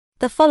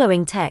The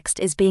following text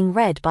is being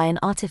read by an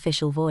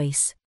artificial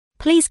voice.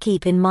 Please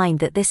keep in mind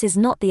that this is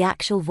not the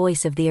actual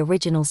voice of the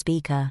original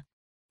speaker.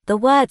 The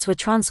words were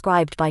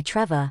transcribed by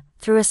Trevor,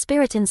 through a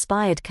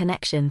spirit-inspired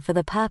connection for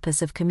the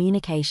purpose of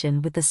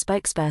communication with the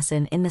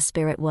spokesperson in the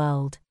spirit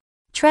world.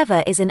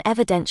 Trevor is an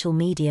evidential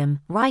medium,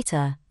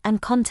 writer,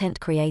 and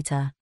content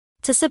creator.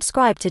 To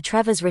subscribe to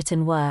Trevor's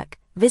written work,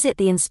 visit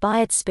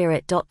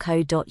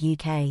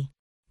theinspiredspirit.co.uk.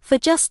 For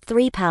just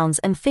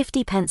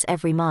 £3.50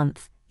 every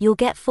month, you'll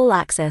get full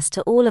access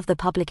to all of the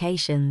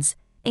publications,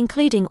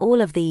 including all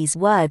of these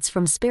words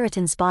from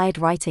spirit-inspired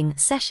writing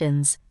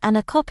sessions, and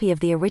a copy of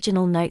the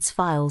original notes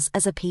files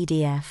as a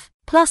PDF.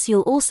 Plus,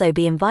 you'll also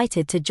be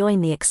invited to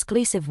join the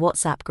exclusive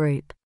WhatsApp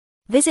group.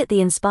 Visit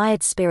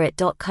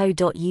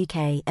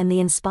theinspiredspirit.co.uk, and The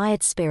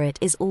Inspired Spirit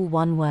is all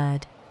one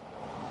word.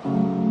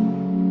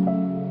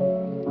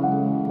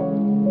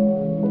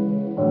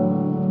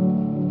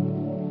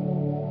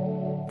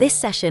 This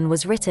session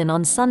was written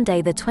on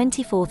Sunday the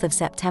 24th of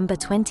September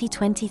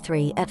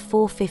 2023 at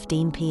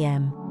 4:15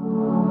 p.m.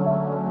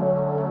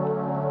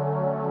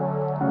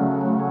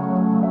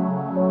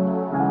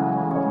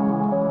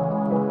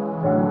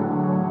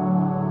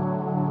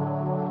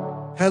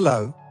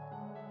 Hello.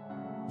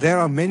 There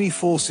are many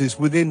forces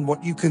within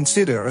what you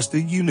consider as the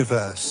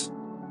universe.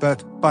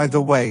 But, by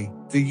the way,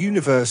 the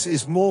universe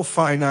is more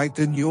finite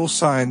than your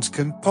science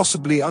can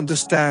possibly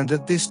understand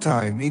at this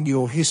time in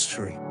your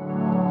history.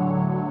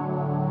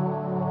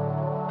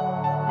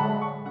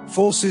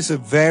 Forces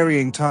of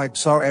varying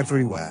types are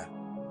everywhere.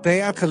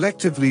 They are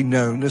collectively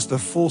known as the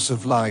force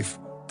of life,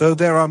 though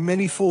there are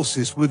many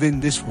forces within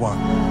this one.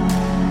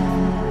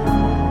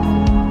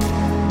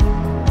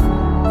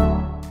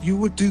 You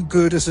would do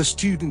good as a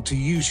student to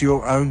use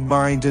your own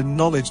mind and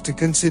knowledge to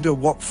consider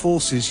what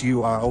forces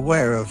you are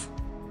aware of.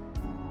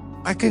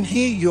 I can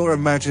hear your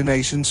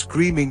imagination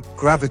screaming,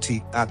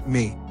 "Gravity," at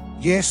me.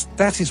 Yes,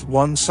 that is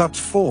one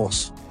such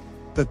force.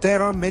 But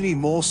there are many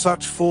more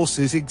such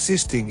forces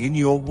existing in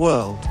your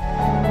world.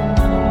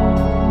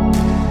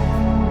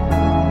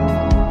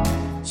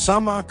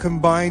 Some are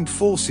combined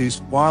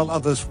forces, while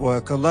others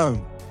work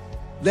alone.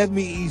 Let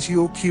me ease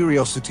your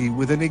curiosity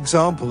with an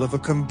example of a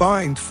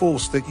combined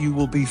force that you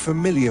will be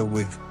familiar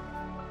with.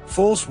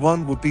 Force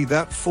 1 would be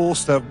that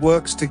force that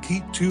works to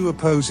keep two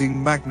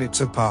opposing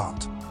magnets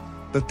apart.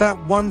 But that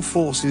one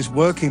force is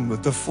working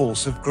with the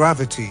force of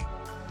gravity.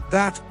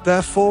 That,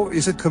 therefore,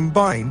 is a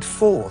combined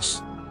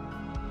force.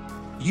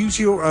 Use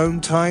your own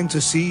time to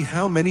see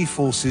how many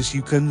forces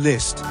you can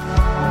list.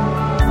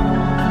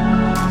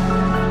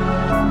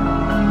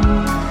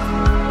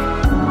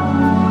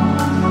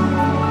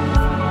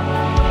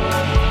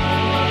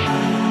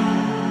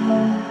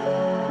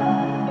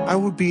 I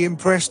would be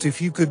impressed if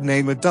you could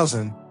name a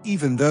dozen,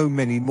 even though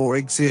many more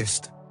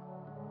exist.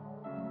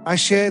 I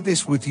share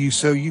this with you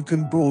so you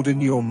can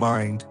broaden your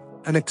mind,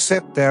 and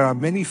accept there are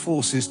many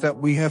forces that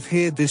we have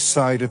here this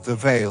side of the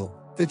veil,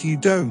 that you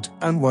don't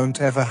and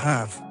won't ever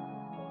have.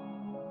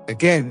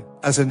 Again,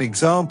 as an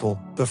example,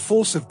 the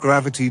force of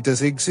gravity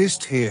does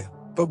exist here,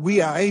 but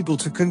we are able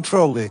to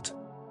control it.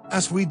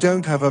 As we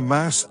don't have a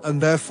mass and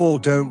therefore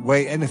don't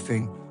weigh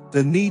anything,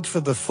 the need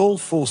for the full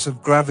force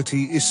of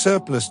gravity is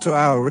surplus to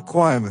our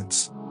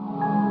requirements.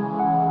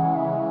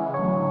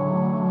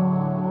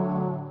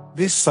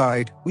 This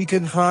side, we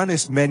can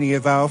harness many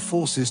of our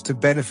forces to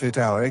benefit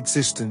our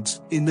existence,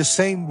 in the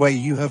same way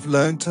you have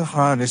learned to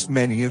harness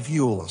many of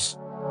yours.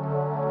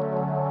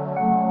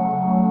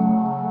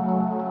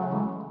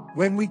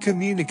 When we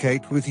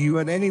communicate with you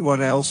and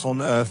anyone else on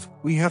Earth,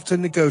 we have to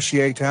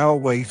negotiate our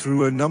way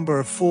through a number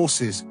of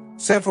forces,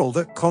 several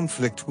that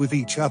conflict with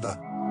each other.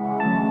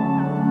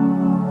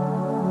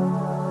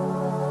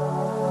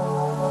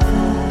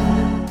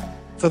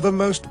 For the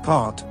most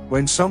part,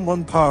 when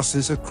someone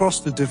passes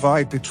across the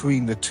divide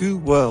between the two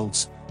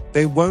worlds,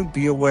 they won't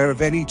be aware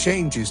of any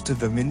changes to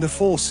them in the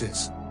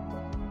forces.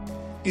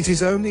 It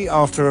is only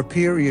after a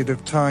period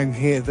of time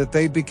here that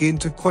they begin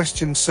to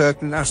question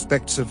certain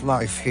aspects of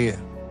life here.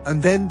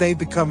 And then they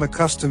become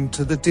accustomed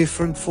to the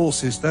different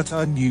forces that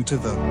are new to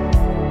them.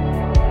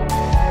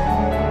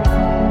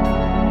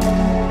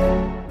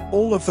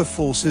 All of the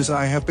forces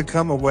I have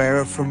become aware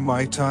of from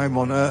my time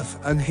on Earth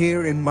and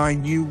here in my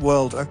new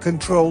world are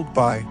controlled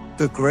by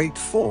the Great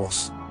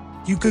Force.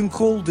 You can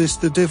call this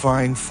the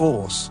Divine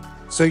Force.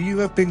 So you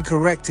have been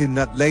correct in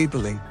that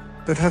labeling,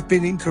 but have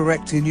been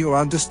incorrect in your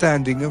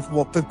understanding of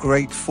what the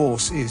Great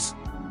Force is.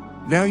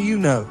 Now you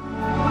know.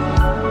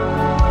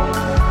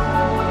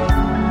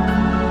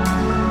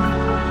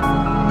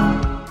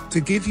 To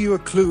give you a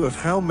clue of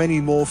how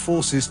many more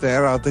forces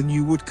there are than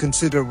you would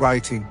consider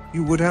writing,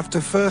 you would have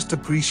to first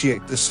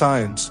appreciate the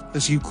science,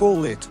 as you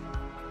call it.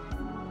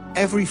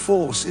 Every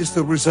force is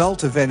the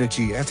result of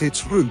energy at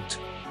its root.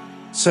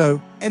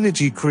 So,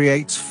 energy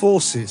creates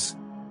forces.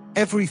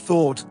 Every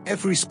thought,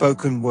 every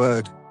spoken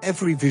word,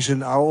 every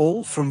vision are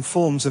all from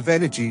forms of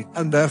energy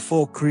and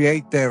therefore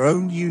create their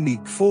own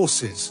unique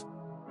forces.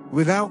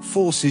 Without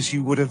forces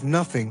you would have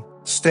nothing,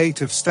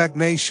 state of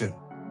stagnation.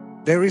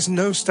 There is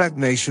no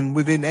stagnation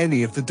within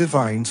any of the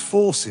divine's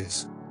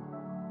forces.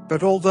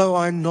 But although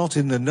I'm not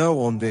in the know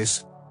on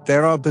this,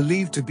 there are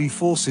believed to be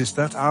forces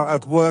that are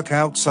at work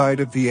outside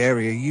of the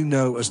area you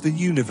know as the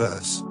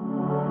universe.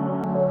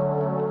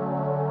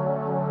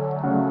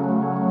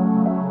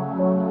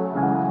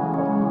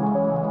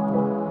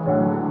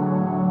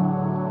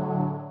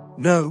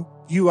 No,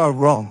 you are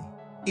wrong.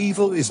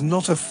 Evil is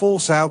not a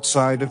force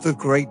outside of the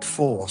great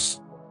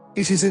force.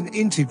 It is an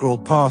integral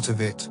part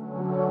of it.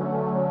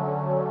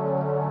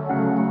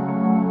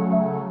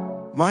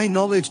 My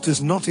knowledge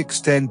does not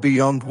extend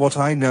beyond what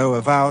I know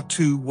of our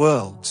two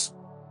worlds.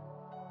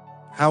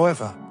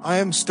 However, I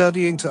am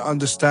studying to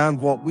understand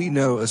what we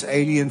know as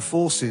alien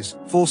forces,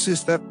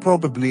 forces that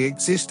probably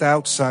exist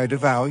outside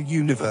of our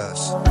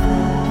universe.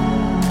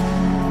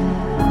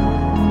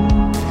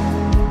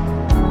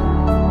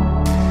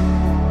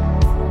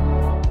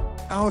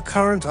 Our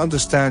current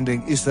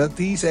understanding is that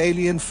these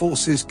alien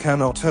forces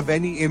cannot have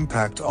any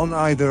impact on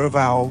either of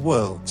our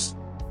worlds.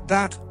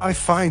 That, I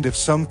find of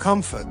some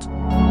comfort.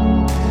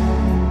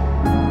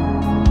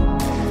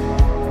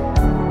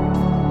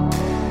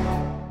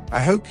 I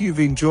hope you've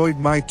enjoyed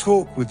my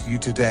talk with you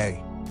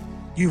today.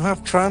 You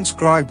have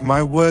transcribed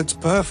my words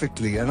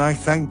perfectly and I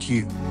thank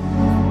you.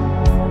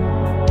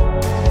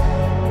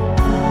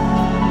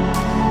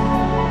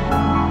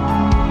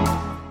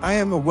 I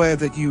am aware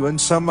that you and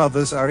some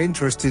others are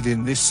interested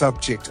in this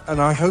subject and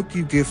I hope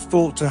you give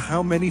thought to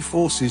how many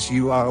forces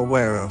you are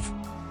aware of.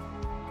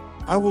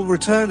 I will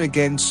return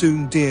again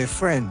soon, dear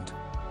friend.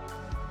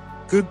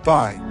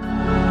 Goodbye.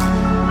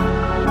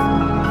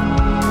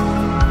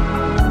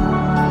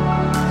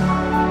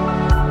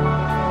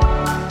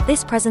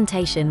 This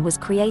presentation was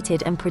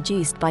created and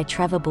produced by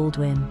Trevor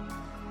Baldwin.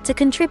 To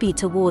contribute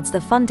towards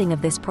the funding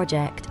of this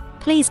project,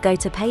 please go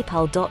to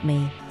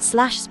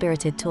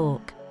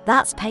paypal.me/spiritedtalk.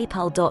 That's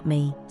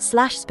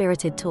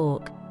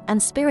paypal.me/spiritedtalk,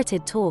 and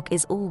Spirited Talk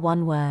is all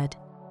one word.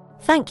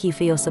 Thank you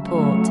for your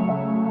support.